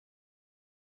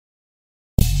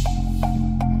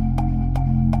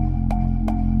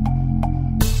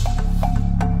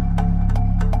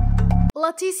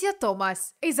LaTecia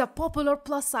Thomas is a popular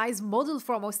plus-size model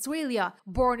from Australia,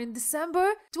 born in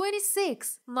December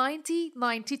 26,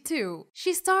 1992.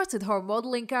 She started her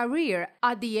modeling career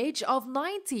at the age of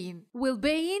 19, while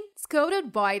being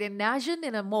scouted by the nation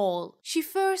in a mall. She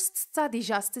first studied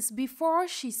justice before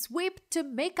she switched to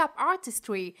makeup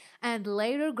artistry and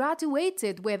later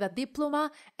graduated with a diploma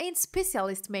in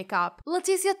specialist makeup.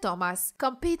 LaTecia Thomas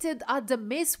competed at the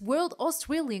Miss World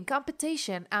Australian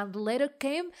competition and later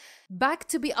came back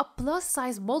to be a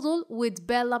plus-size model with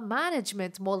Bella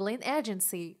Management Modeling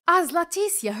Agency. As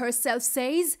LaTecia herself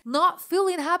says, not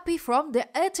feeling happy from the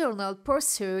eternal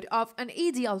pursuit of an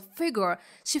ideal figure,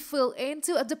 she fell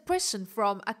into a depression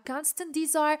from a constant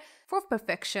desire for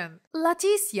perfection.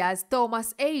 LaTecia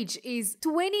Thomas' age is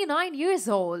 29 years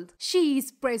old. She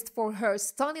is praised for her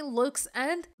stunning looks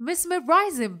and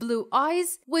mesmerizing blue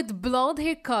eyes with blonde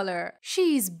hair color.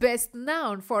 She is best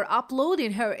known for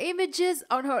uploading her images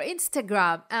on her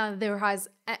Instagram, and there has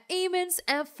an immense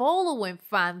and following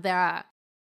fan there.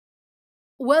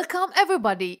 Welcome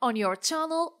everybody on your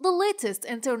channel, the latest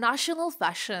international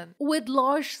fashion with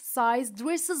large size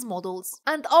dresses models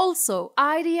and also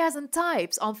ideas and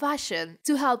types on fashion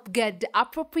to help get the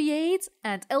appropriate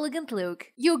and elegant look.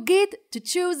 You get to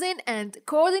choosing and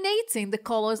coordinating the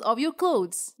colors of your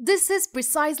clothes. This is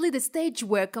precisely the stage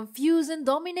where confusion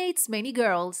dominates many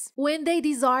girls when they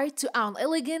desire to own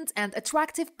elegant and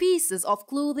attractive pieces of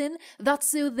clothing that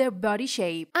suit their body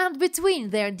shape, and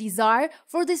between their desire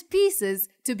for these pieces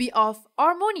to be of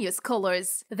harmonious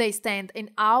colors, they stand in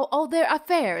awe of their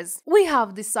affairs. We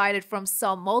have decided from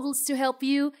some models to help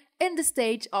you in the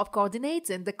stage of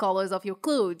coordinating the colors of your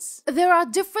clothes. There are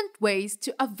different ways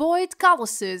to avoid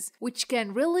calluses, which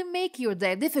can really make your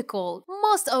day difficult.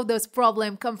 Most of those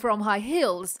problems come from high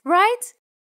heels, right?